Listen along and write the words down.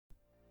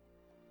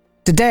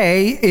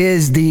Today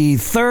is the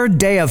third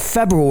day of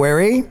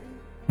February.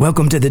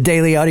 Welcome to the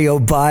Daily Audio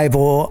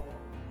Bible.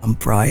 I'm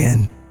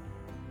Brian.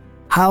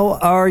 How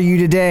are you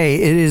today?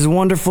 It is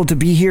wonderful to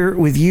be here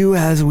with you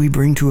as we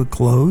bring to a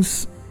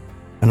close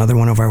another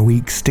one of our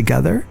weeks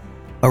together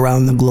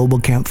around the global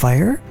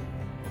campfire.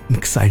 I'm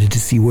excited to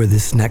see where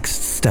this next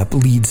step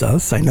leads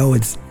us. I know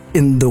it's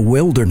in the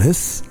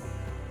wilderness.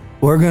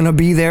 We're going to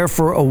be there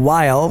for a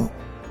while.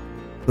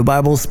 The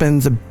Bible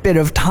spends a bit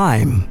of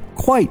time,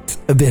 quite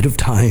a bit of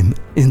time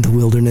in the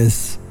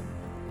wilderness,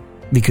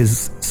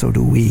 because so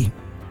do we.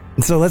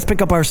 And so let's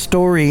pick up our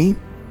story,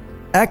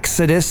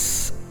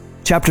 Exodus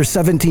chapter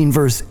 17,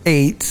 verse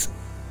 8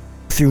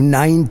 through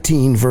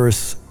 19,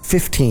 verse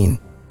 15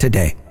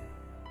 today.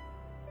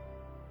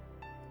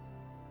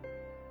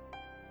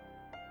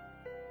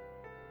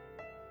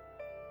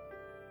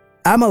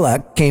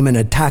 Amalek came and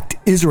attacked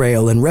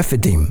Israel in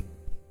Rephidim.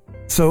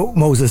 So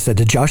Moses said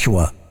to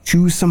Joshua,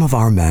 "Choose some of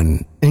our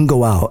men and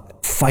go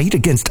out, fight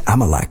against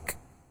Amalek.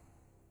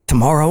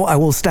 Tomorrow I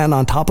will stand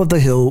on top of the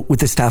hill with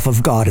the staff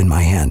of God in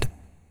my hand."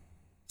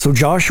 So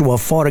Joshua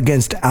fought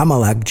against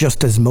Amalek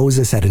just as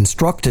Moses had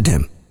instructed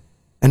him.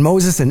 And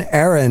Moses and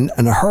Aaron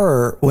and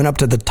Hur went up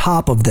to the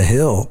top of the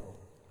hill.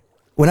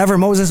 Whenever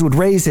Moses would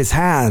raise his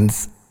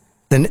hands,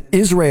 then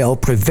Israel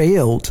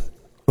prevailed.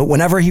 But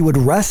whenever he would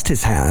rest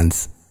his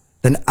hands,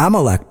 then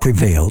Amalek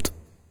prevailed.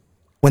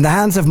 When the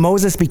hands of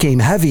Moses became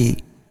heavy,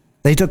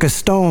 they took a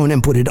stone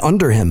and put it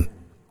under him,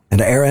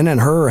 and Aaron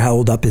and Hur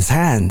held up his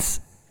hands,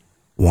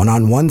 one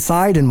on one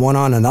side and one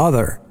on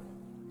another,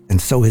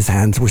 and so his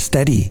hands were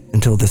steady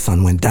until the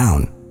sun went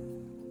down.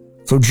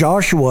 So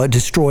Joshua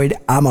destroyed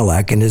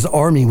Amalek and his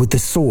army with the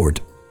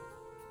sword.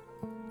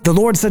 The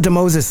Lord said to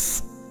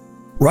Moses,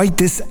 "Write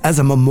this as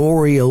a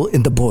memorial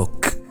in the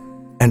book,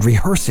 and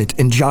rehearse it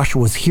in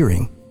Joshua's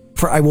hearing,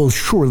 for I will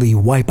surely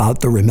wipe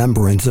out the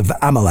remembrance of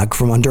Amalek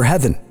from under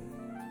heaven."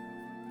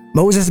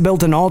 Moses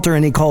built an altar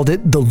and he called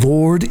it, "The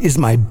Lord is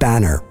my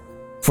banner."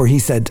 For he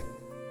said,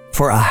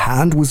 "For a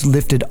hand was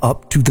lifted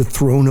up to the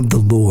throne of the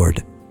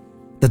Lord,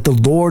 that the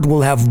Lord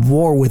will have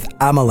war with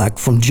Amalek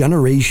from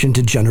generation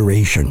to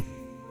generation."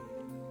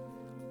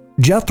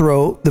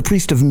 Jethro, the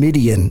priest of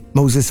Midian,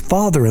 Moses'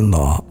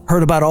 father-in-law,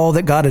 heard about all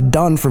that God had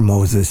done for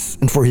Moses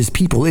and for his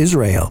people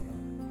Israel,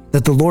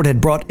 that the Lord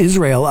had brought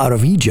Israel out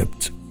of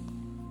Egypt.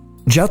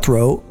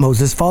 Jethro,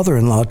 Moses'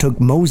 father-in-law,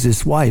 took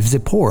Moses' wife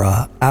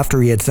Zipporah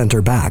after he had sent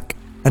her back,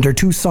 and her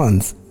two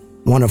sons,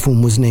 one of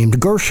whom was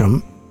named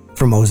Gershom,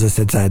 for Moses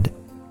had said,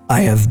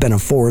 "I have been a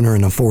foreigner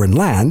in a foreign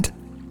land,"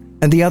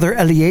 and the other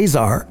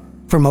Eleazar,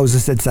 for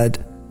Moses had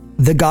said,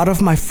 "The God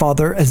of my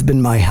father has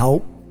been my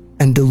help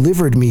and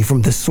delivered me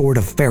from the sword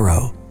of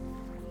Pharaoh."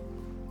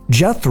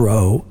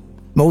 Jethro,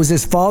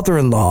 Moses'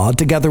 father-in-law,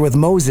 together with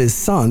Moses'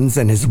 sons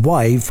and his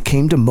wife,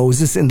 came to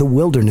Moses in the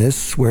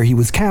wilderness where he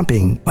was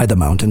camping by the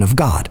mountain of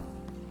God.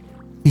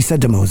 He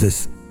said to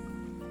Moses,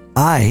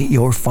 "I,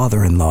 your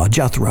father-in-law,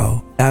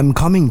 Jethro, am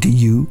coming to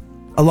you,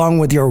 along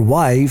with your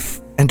wife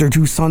and her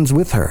two sons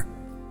with her."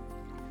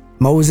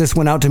 Moses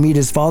went out to meet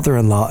his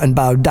father-in-law and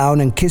bowed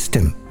down and kissed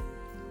him.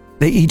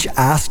 They each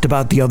asked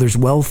about the other's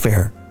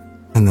welfare,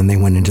 and then they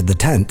went into the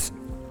tent.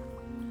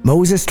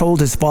 Moses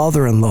told his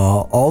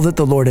father-in-law all that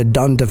the Lord had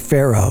done to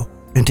Pharaoh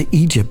and to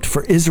Egypt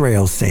for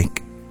Israel's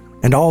sake,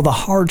 and all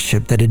the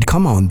hardship that had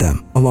come on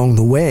them along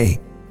the way,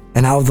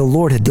 and how the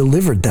Lord had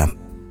delivered them.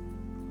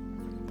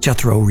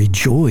 Jethro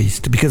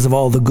rejoiced because of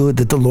all the good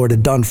that the Lord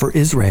had done for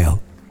Israel,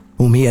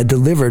 whom he had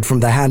delivered from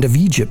the hand of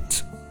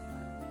Egypt.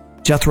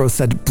 Jethro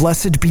said,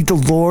 "Blessed be the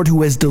Lord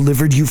who has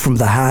delivered you from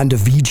the hand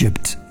of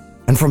Egypt,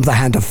 and from the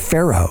hand of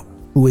Pharaoh,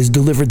 who has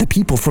delivered the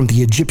people from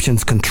the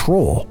Egyptians'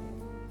 control.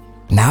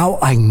 Now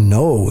I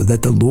know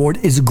that the Lord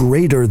is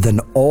greater than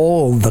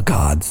all the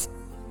gods.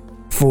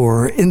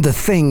 For in the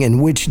thing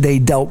in which they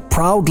dealt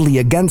proudly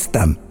against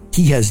them,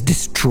 he has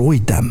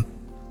destroyed them."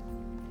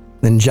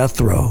 Then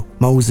Jethro,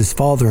 Moses'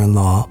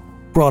 father-in-law,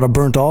 brought a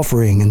burnt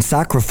offering and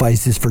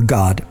sacrifices for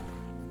God.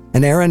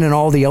 And Aaron and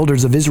all the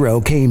elders of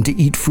Israel came to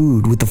eat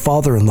food with the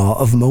father-in-law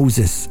of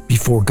Moses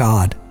before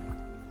God.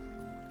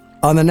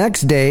 On the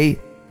next day,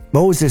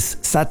 Moses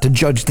sat to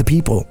judge the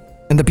people,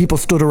 and the people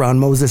stood around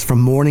Moses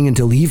from morning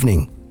until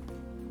evening.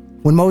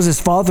 When Moses'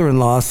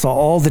 father-in-law saw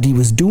all that he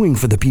was doing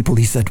for the people,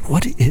 he said,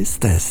 "What is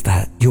this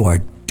that you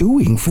are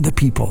doing for the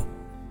people?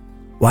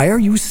 Why are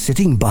you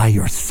sitting by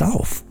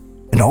yourself,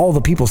 and all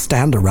the people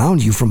stand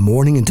around you from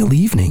morning until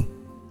evening?"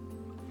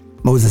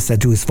 Moses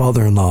said to his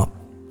father-in-law,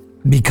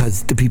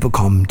 "Because the people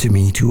come to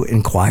me to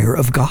inquire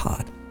of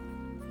God.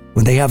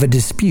 When they have a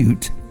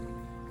dispute,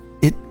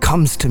 it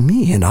comes to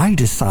me, and I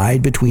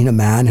decide between a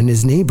man and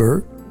his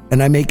neighbor,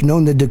 and I make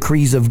known the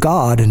decrees of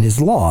God and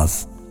his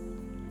laws."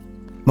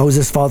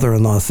 Moses'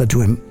 father-in-law said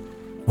to him,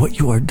 "What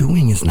you are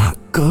doing is not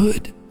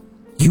good.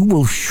 You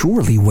will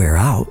surely wear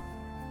out,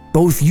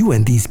 both you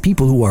and these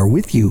people who are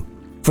with you,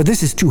 for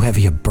this is too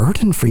heavy a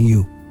burden for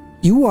you.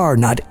 You are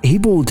not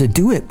able to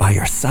do it by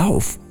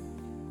yourself.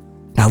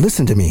 Now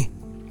listen to me.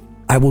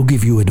 I will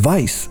give you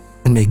advice,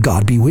 and may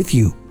God be with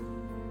you.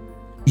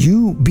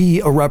 You be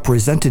a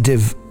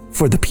representative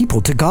for the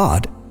people to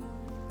God,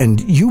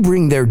 and you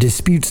bring their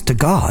disputes to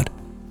God.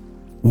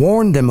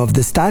 Warn them of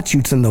the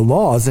statutes and the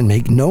laws, and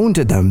make known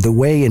to them the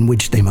way in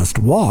which they must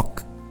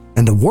walk,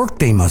 and the work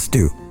they must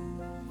do.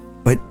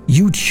 But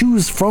you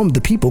choose from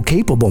the people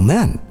capable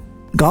men,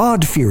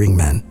 God-fearing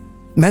men,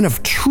 men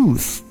of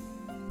truth,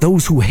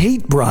 those who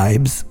hate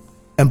bribes,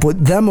 and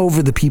put them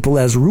over the people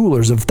as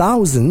rulers of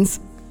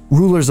thousands,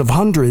 rulers of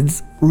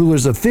hundreds,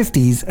 rulers of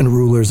 50s, and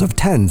rulers of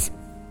 10s.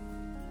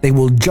 They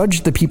will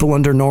judge the people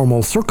under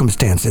normal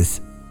circumstances,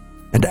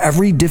 and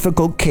every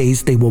difficult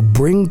case they will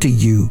bring to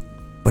you,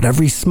 but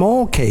every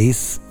small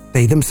case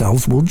they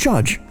themselves will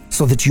judge,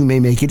 so that you may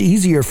make it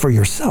easier for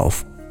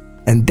yourself,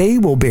 and they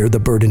will bear the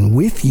burden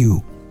with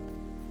you.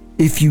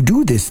 If you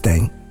do this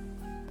thing,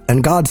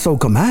 and God so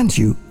commands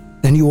you,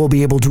 then you will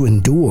be able to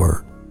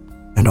endure,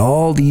 and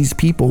all these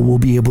people will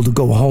be able to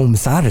go home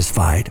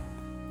satisfied.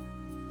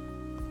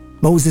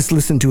 Moses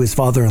listened to his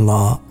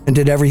father-in-law and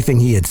did everything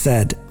he had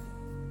said.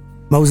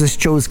 Moses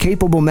chose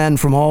capable men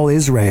from all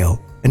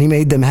Israel, and he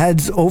made them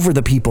heads over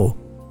the people,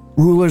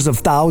 rulers of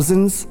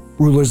thousands,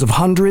 rulers of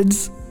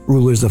hundreds,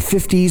 rulers of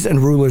 50s, and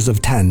rulers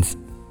of 10s.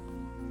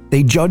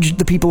 They judged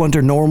the people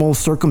under normal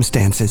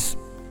circumstances.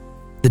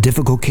 The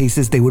difficult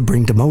cases they would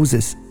bring to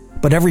Moses,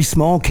 but every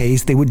small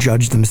case they would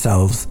judge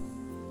themselves.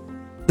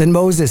 Then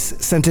Moses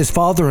sent his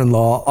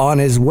father-in-law on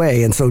his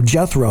way, and so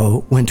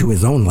Jethro went to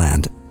his own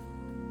land.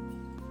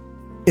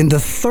 In the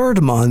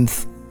 3rd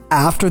month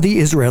after the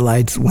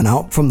Israelites went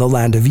out from the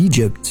land of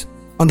Egypt,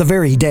 on the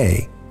very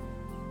day,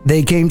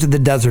 they came to the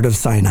desert of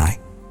Sinai.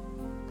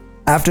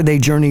 After they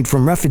journeyed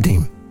from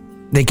Rephidim,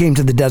 they came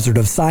to the desert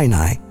of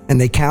Sinai, and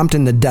they camped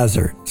in the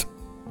desert.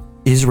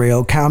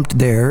 Israel camped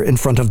there in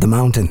front of the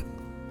mountain.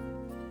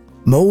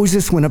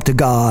 Moses went up to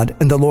God,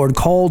 and the Lord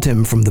called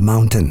him from the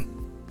mountain.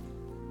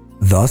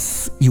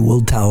 Thus you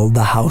will tell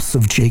the house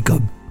of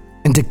Jacob,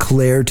 and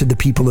declare to the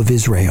people of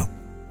Israel,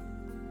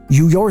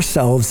 you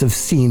yourselves have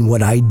seen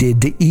what I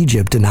did to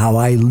Egypt, and how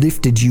I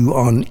lifted you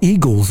on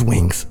eagle's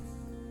wings,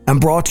 and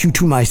brought you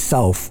to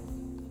myself.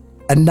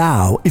 And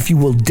now, if you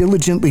will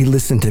diligently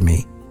listen to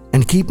me,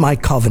 and keep my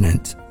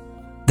covenant,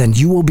 then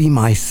you will be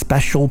my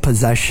special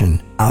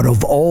possession out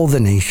of all the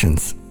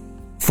nations,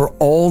 for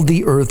all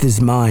the earth is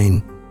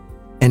mine,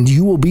 and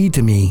you will be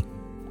to me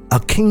a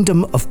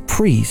kingdom of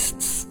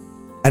priests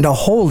and a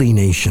holy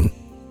nation.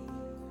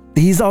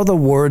 These are the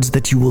words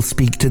that you will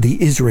speak to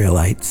the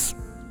Israelites.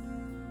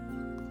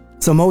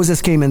 So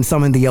Moses came and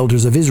summoned the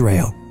elders of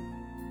Israel.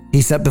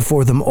 He set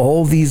before them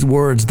all these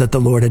words that the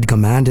Lord had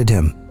commanded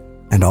him,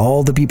 and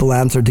all the people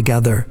answered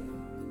together,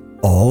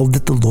 all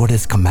that the Lord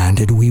has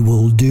commanded we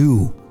will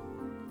do.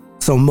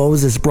 So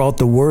Moses brought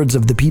the words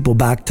of the people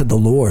back to the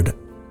Lord.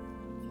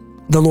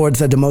 The Lord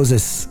said to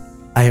Moses,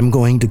 I am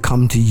going to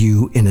come to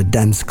you in a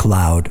dense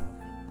cloud,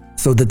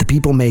 so that the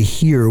people may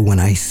hear when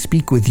I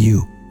speak with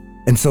you,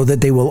 and so that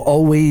they will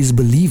always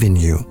believe in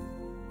you.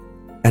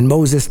 And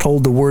Moses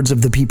told the words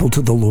of the people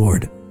to the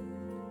Lord.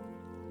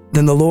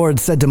 Then the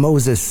Lord said to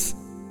Moses,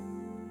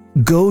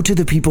 go to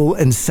the people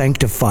and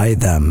sanctify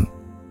them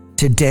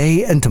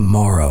today and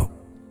tomorrow,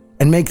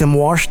 and make them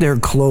wash their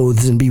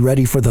clothes and be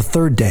ready for the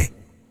 3rd day.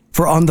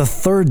 For on the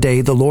 3rd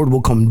day the Lord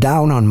will come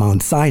down on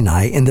Mount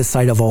Sinai in the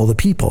sight of all the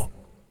people.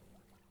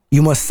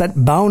 You must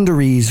set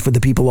boundaries for the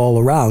people all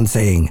around,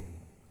 saying,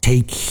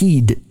 take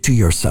heed to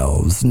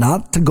yourselves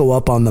not to go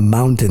up on the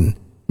mountain,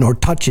 nor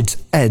touch its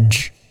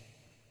edge.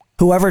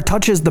 Whoever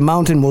touches the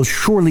mountain will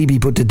surely be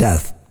put to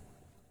death.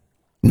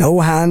 No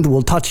hand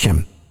will touch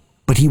him,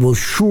 but he will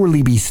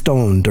surely be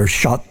stoned or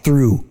shot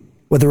through,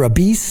 whether a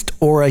beast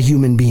or a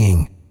human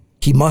being.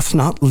 He must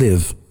not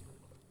live.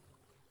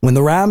 When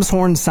the ram's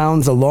horn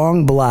sounds a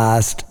long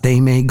blast, they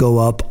may go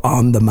up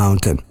on the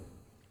mountain.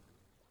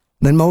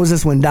 Then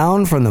Moses went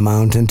down from the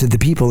mountain to the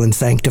people and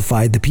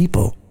sanctified the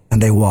people,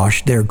 and they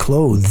washed their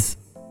clothes.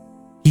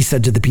 He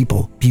said to the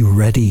people, be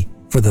ready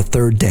for the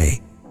 3rd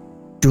day.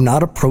 Do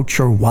not approach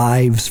your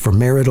wives for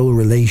marital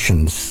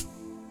relations.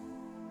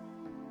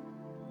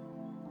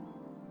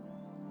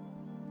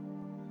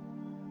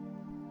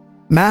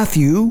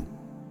 Matthew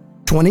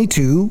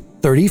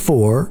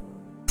 22:34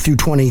 through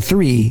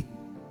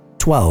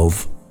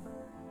 23:12.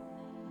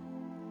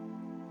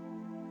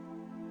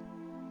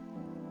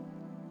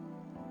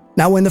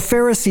 Now when the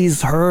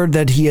Pharisees heard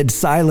that he had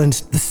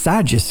silenced the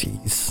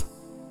Sadducees,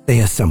 they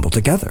assembled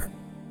together.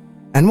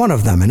 And one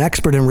of them, an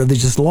expert in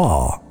religious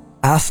law,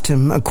 asked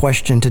him a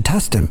question to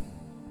test him.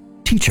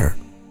 Teacher,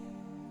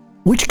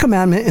 which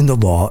commandment in the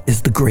law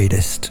is the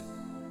greatest?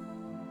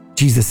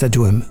 Jesus said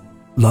to him,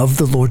 love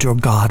the Lord your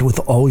God with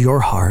all your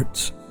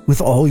heart,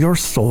 with all your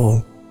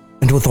soul,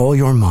 and with all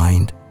your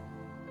mind.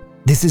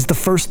 This is the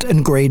first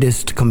and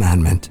greatest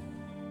commandment.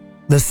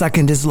 The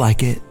second is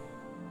like it.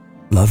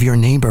 Love your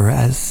neighbor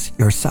as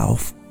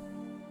yourself.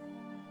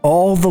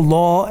 All the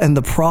law and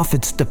the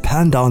prophets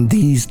depend on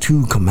these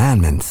 2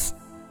 commandments.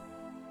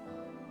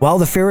 While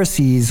the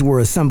Pharisees were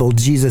assembled,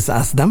 Jesus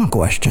asked them a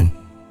question.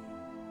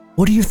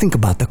 What do you think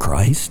about the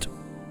Christ?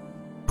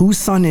 Whose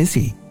son is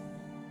he?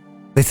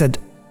 They said,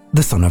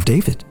 the son of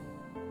David.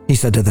 He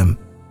said to them,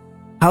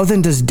 How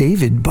then does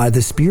David by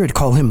the Spirit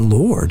call him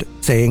Lord,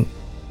 saying,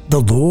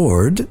 'The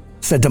Lord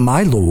said to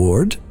my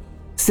Lord,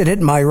 sit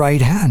at my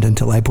right hand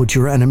until I put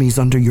your enemies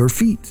under your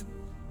feet?'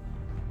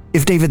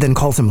 If David then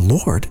calls him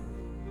Lord,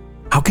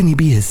 how can he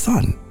be his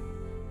son?"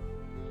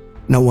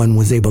 No one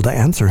was able to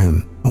answer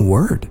him a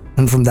word,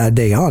 and from that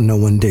day on no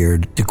one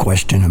dared to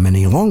question him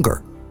any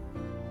longer.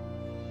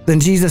 Then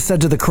Jesus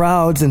said to the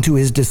crowds and to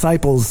his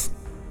disciples,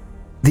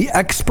 "The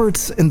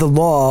experts in the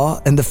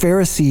law and the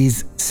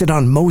Pharisees sit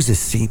on Moses'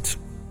 seat.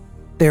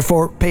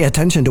 Therefore, pay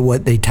attention to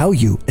what they tell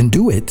you and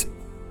do it.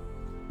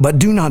 But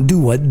do not do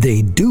what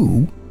they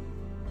do,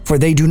 for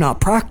they do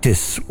not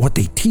practice what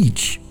they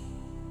teach.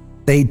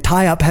 They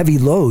tie up heavy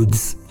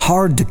loads,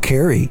 hard to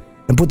carry,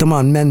 and put them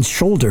on men's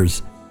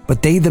shoulders,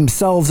 but they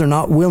themselves are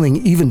not willing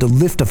even to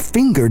lift a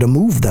finger to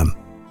move them.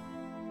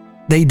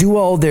 They do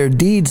all their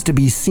deeds to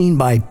be seen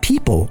by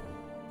people,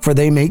 for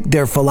they make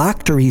their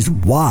phylacteries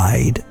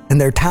wide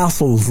and their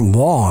tassels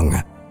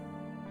long.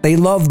 They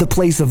love the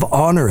place of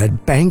honor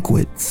at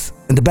banquets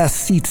and the best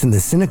seats in the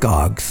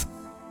synagogues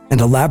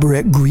and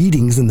elaborate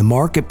greetings in the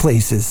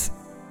marketplaces,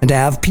 and to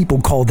have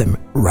people call them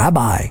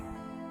Rabbi.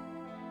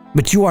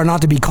 But you are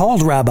not to be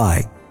called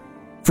Rabbi,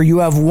 for you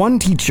have one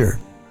teacher,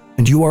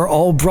 and you are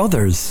all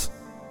brothers.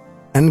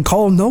 And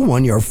call no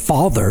one your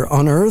father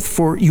on earth,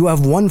 for you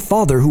have one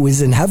Father who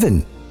is in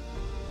heaven.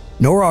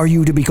 Nor are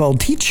you to be called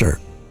teacher,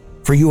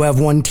 for you have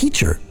one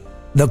teacher,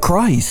 the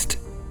Christ.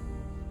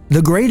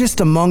 The greatest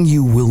among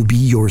you will be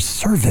your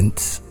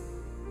servant,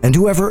 and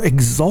whoever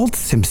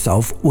exalts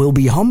himself will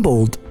be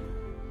humbled,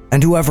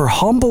 and whoever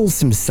humbles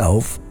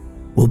himself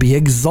will be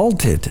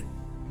exalted."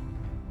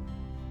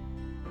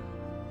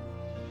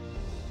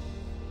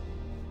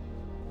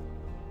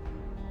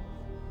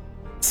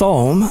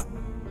 Psalm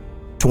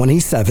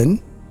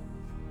 27,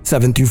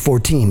 7 through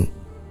 14.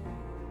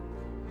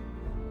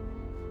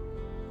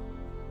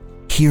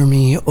 Hear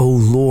me, O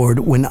Lord,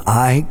 when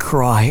I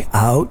cry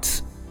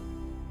out.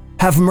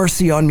 Have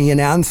mercy on me and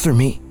answer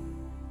me.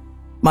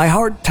 My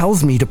heart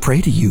tells me to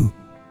pray to you,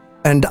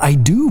 and I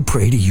do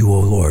pray to you, O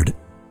Lord.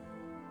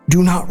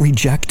 Do not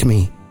reject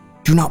me.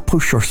 Do not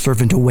push your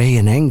servant away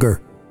in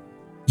anger.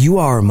 You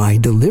are my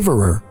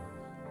deliverer.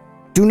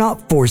 Do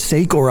not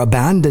forsake or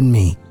abandon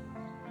me.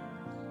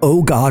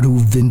 O God who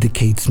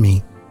vindicates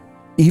me,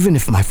 even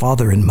if my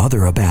father and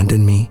mother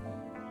abandon me,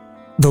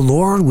 the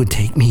Lord would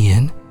take me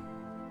in.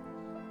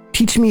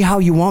 Teach me how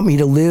you want me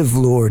to live,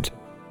 Lord.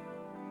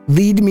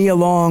 Lead me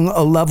along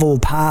a level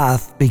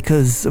path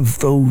because of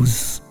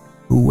those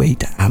who wait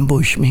to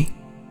ambush me.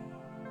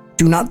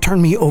 Do not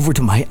turn me over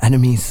to my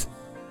enemies,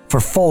 for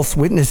false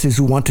witnesses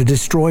who want to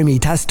destroy me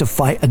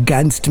testify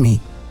against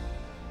me.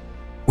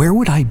 Where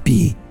would I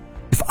be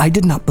if I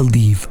did not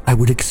believe I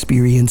would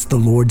experience the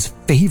Lord's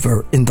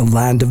favor in the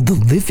land of the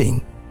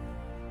living?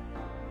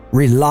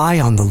 Rely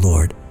on the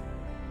Lord.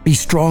 Be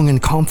strong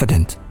and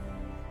confident.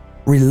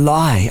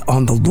 Rely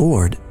on the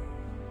Lord.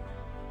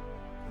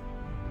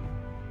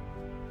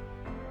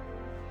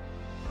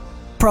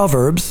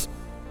 Proverbs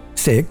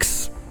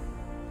 6,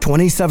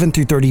 27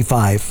 through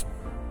 35.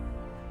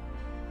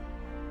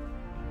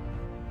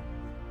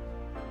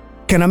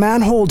 Can a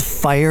man hold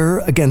fire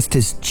against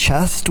his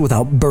chest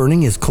without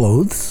burning his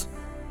clothes?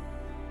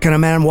 Can a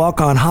man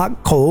walk on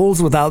hot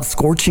coals without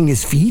scorching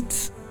his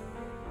feet?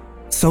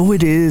 So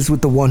it is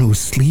with the one who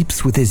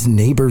sleeps with his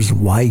neighbor's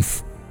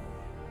wife.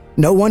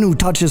 No one who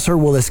touches her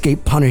will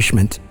escape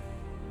punishment.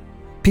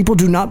 People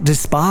do not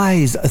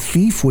despise a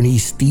thief when he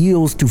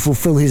steals to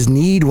fulfill his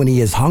need when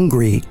he is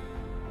hungry.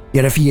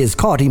 Yet if he is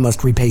caught, he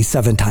must repay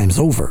 7 times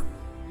over.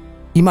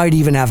 He might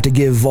even have to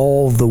give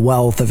all the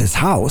wealth of his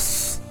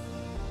house.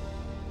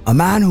 A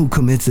man who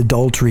commits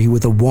adultery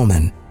with a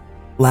woman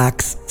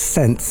lacks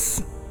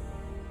sense.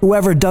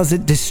 Whoever does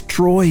it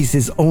destroys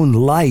his own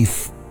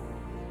life.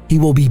 He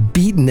will be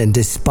beaten and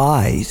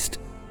despised,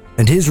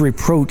 and his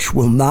reproach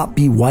will not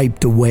be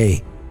wiped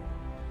away.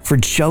 For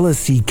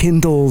jealousy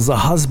kindles a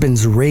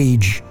husband's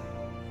rage,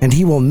 and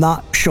he will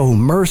not show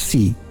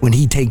mercy when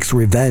he takes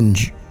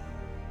revenge.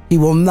 He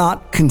will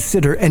not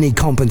consider any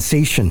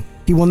compensation.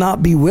 He will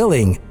not be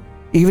willing,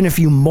 even if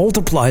you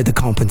multiply the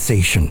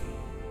compensation.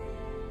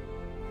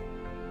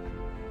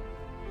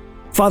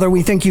 Father,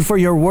 we thank you for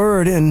your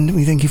word, and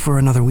we thank you for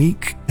another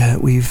week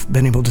that we've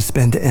been able to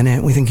spend in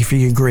it. We thank you for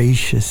your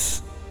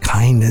gracious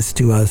kindness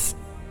to us,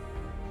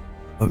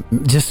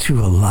 just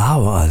to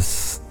allow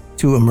us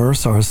to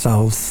immerse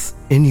ourselves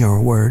in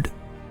your word.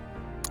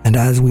 And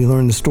as we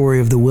learn the story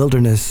of the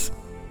wilderness,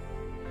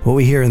 what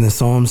we hear in the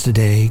Psalms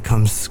today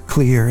comes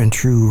clear and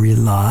true.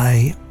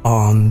 Rely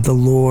on the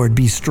Lord.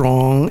 Be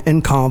strong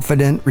and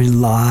confident.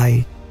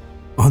 Rely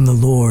on the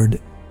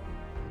Lord.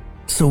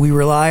 So we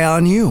rely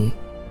on you.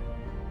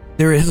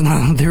 There is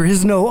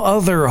no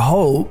other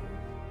hope.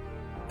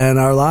 And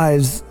our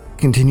lives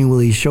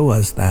continually show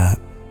us that.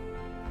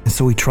 And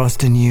so we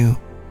trust in you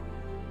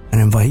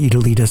and invite you to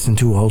lead us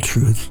into all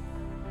truth.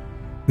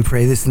 We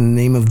pray this in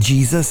the name of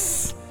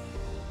Jesus.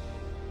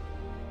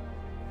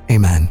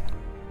 Amen.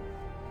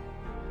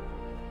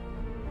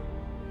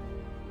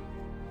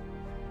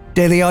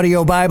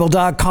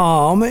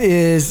 DailyAudioBible.com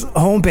is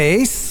home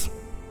base.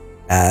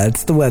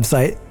 That's the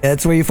website.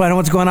 That's where you find out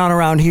what's going on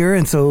around here.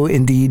 And so,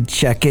 indeed,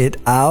 check it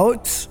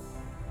out.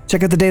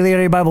 Check out the Daily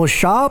Audio Bible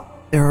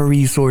shop. There are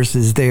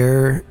resources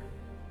there.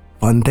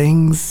 Fun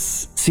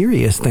things,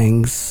 serious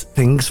things,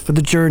 things for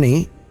the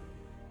journey.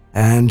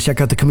 And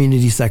check out the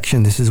community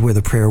section. This is where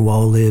the prayer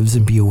wall lives,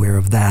 and be aware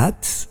of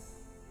that.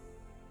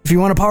 If you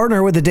want to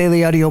partner with the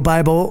Daily Audio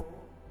Bible,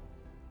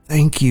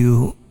 thank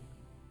you.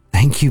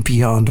 Thank you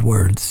beyond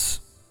words.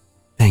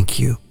 Thank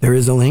you. There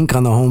is a link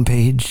on the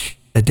homepage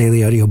at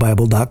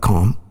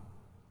dailyaudiobible.com.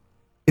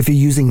 If you're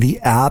using the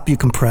app, you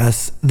can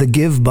press the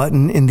Give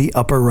button in the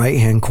upper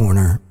right-hand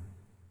corner.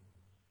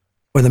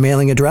 Or the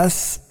mailing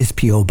address is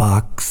P.O.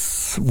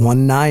 Box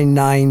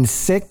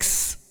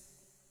 1996,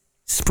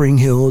 Spring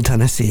Hill,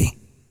 Tennessee,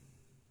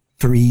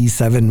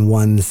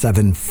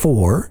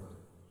 37174.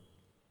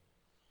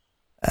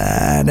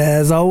 And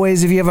as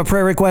always, if you have a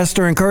prayer request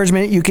or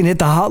encouragement, you can hit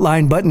the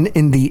hotline button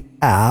in the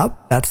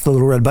app. That's the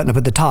little red button up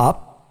at the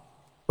top.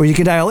 Or you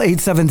can dial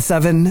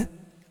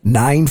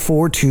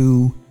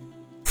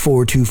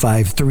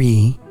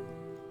 877-942-4253.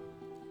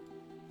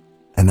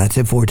 And that's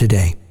it for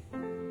today.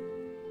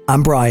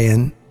 I'm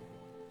Brian.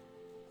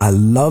 I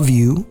love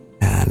you,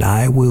 and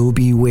I will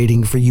be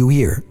waiting for you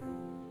here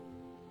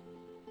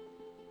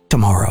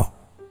tomorrow.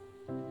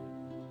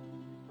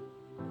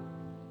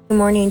 Good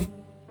morning,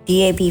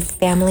 DAB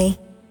family.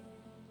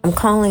 I'm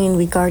calling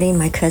regarding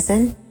my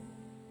cousin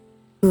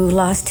who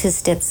lost his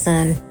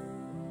stepson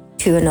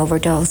to an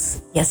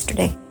overdose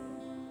yesterday.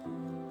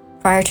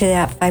 Prior to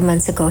that, 5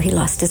 months ago, he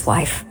lost his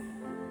wife.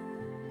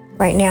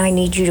 Right now, I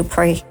need you to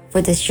pray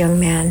for this young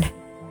man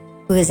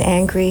who is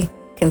angry,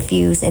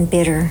 confused, and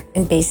bitter,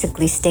 and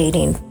basically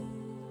stating,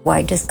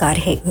 why does God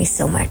hate me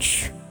so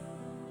much?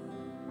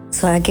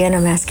 So again,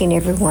 I'm asking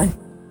everyone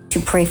to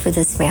pray for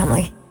this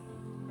family.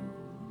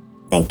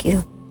 Thank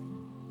you.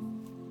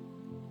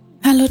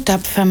 Hello, DAB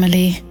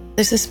family.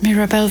 This is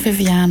Mirabelle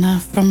Viviana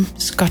from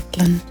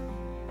Scotland.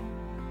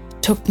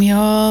 It took me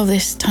all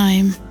this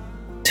time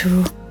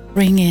to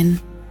ring in.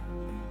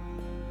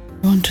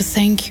 I want to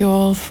thank you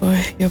all for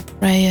your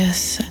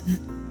prayers and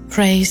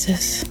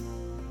praises,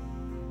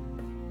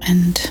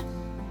 and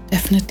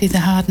definitely the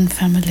Harden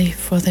family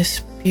for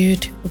this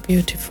beautiful,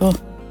 beautiful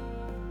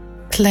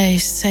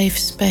place, safe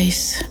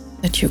space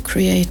that you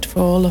create for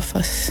all of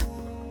us.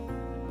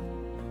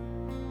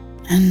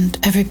 And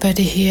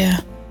everybody here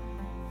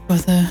for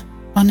the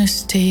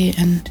honesty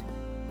and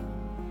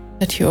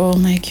that you all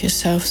make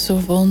yourself so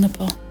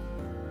vulnerable.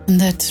 And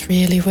that's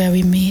really where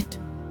we meet.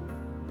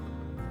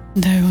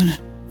 And I want to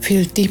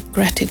feel deep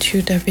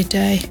gratitude every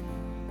day.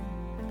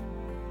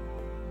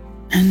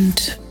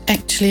 And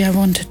actually I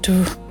wanted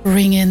to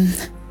ring in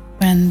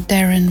when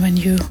Darren, when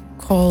you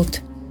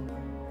called.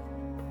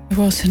 I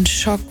was in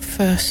shock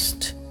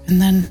first,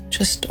 and then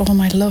just all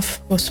my love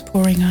was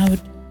pouring out.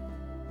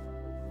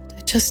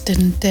 I just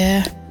didn't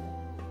dare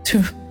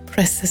to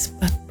press this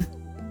button.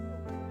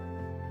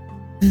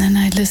 And then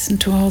I listened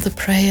to all the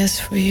prayers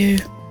for you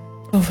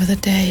over the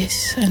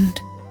days,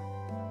 and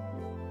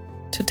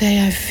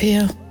today I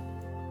feel,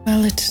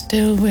 well, it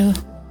still will be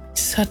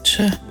such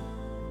a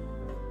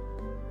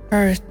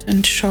hurt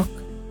and shock,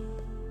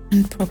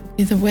 and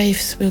probably the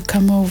waves will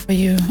come over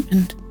you.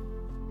 And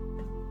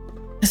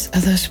as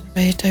others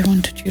prayed, I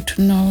wanted you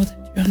to know that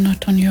you're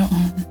not on your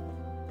own.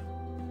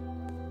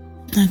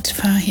 Not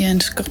far here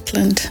in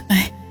Scotland,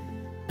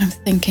 I'm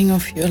thinking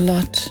of you a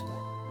lot,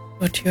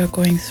 what you're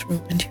going through,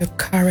 and your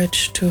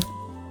courage to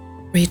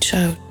reach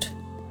out,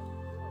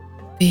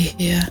 be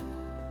here,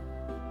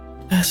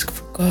 ask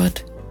for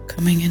God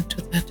coming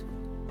into that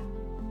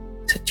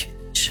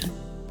situation.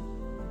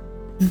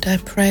 And I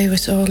pray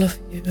with all of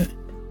you,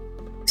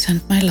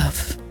 send my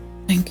love.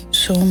 Thank you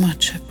so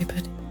much,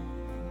 everybody.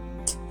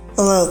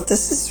 Hello,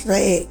 this is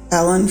Ray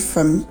Ellen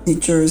from New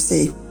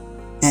Jersey,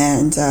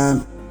 and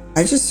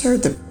I just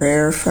heard the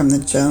prayer from the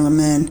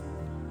gentleman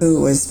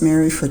who's been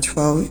married for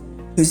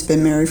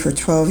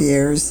 12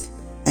 years,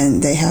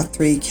 and they have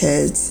 3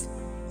 kids,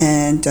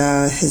 and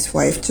his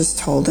wife just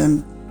told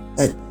him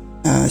that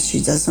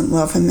she doesn't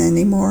love him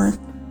anymore.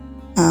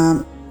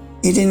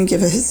 He didn't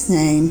give his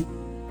name,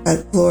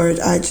 but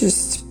Lord, I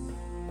just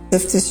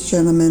lift this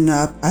gentleman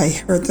up. I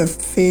heard the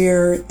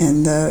fear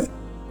and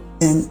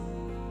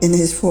in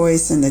his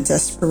voice and the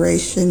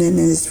desperation in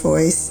his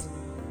voice,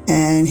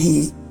 and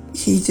he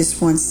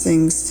just wants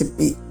things to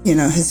be,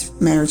 his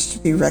marriage to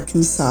be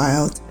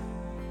reconciled.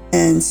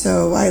 And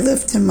so I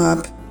lift him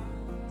up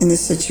in the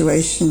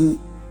situation,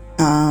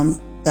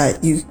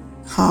 that you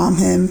calm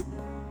him,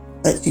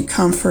 that you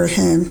comfort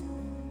him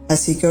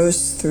as he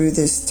goes through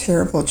this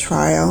terrible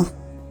trial.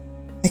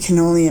 I can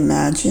only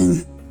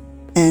imagine.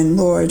 And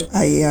Lord,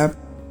 I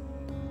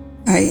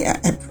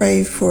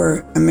pray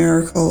for a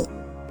miracle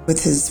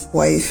with his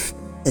wife,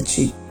 that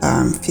she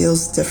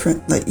feels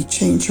different, that you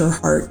change her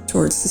heart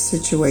towards the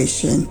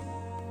situation,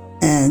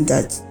 and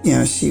that,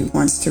 she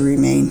wants to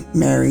remain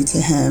married to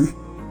him,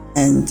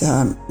 and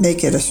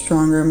make it a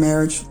stronger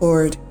marriage,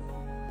 Lord.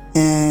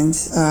 And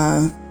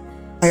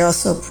I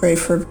also pray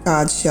for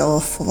God's yellow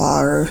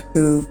flower,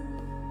 who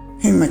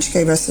pretty much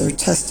gave us her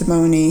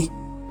testimony.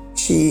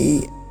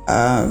 She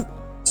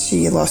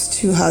lost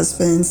 2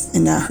 husbands,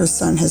 and now her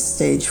son has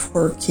stage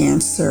 4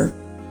 cancer.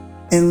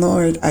 And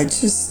Lord, I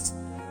just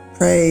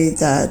pray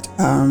that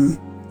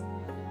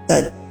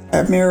that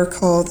a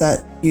miracle,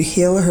 that you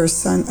heal her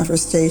son of her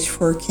stage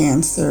 4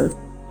 cancer.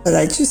 But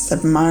I just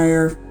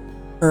admire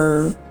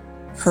her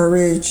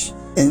courage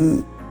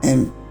and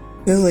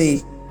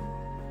really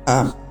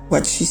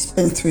what she's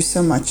been through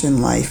so much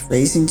in life,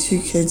 raising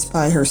 2 kids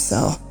by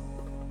herself.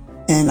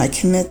 And I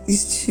commit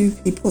these 2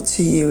 people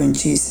to you in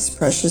Jesus'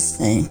 precious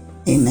name.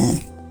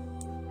 Amen.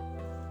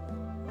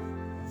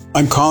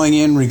 I'm calling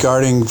in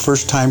regarding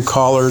first-time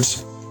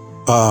callers'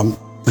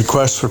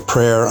 requests for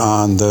prayer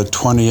on the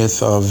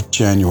 20th of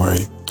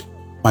January.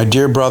 My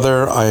dear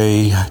brother,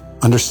 I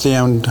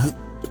understand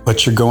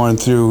what you're going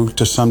through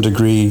to some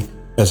degree,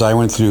 as I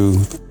went through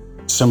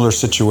a similar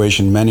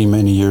situation many,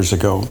 many years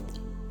ago.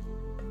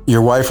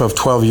 Your wife of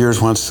 12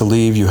 years wants to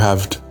leave. You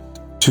have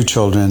 2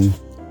 children.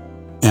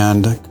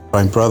 And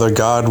my brother,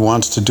 God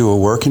wants to do a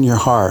work in your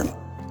heart.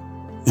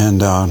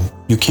 And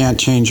you can't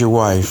change your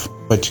wife,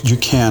 but you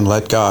can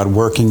let God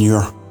work in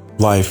your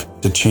life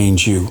to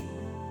change you.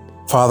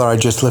 Father, I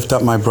just lift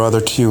up my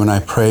brother to you, and I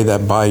pray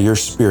that by your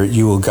Spirit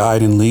you will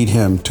guide and lead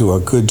him to a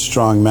good,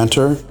 strong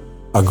mentor,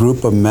 a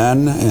group of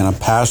men, and a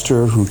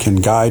pastor who can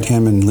guide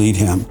him and lead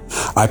him.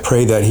 I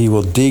pray that he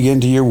will dig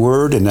into your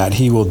word and that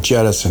he will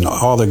jettison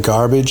all the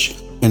garbage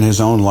in his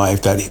own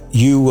life, that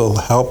you will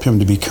help him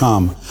to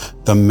become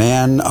the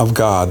man of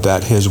God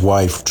that his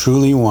wife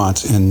truly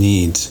wants and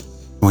needs.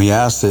 And we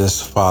ask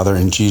this, Father,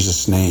 in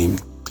Jesus' name.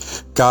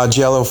 God's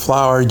yellow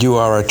flower, you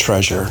are a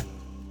treasure.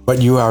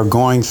 What you are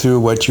going through,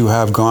 what you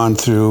have gone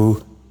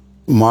through,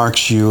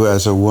 marks you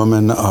as a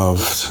woman of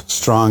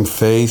strong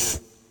faith.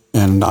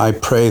 And I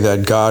pray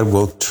that God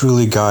will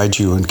truly guide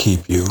you and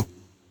keep you.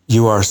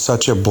 You are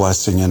such a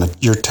blessing, and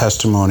your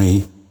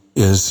testimony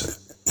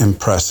is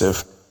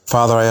impressive.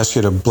 Father, I ask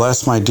you to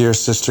bless my dear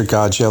sister,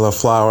 God's yellow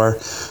flower.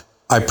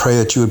 I pray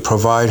that you would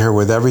provide her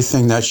with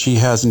everything that she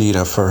has need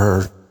of for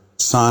her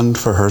son,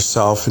 for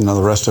herself, and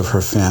the rest of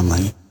her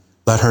family.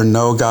 Let her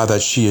know, God,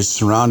 that she is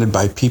surrounded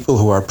by people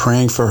who are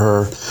praying for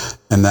her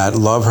and that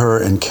love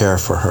her and care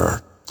for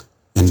her.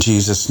 In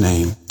Jesus'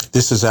 name.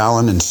 This is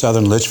Alan in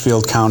Southern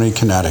Litchfield County,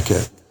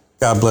 Connecticut.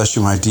 God bless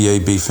you, my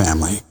DAB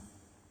family.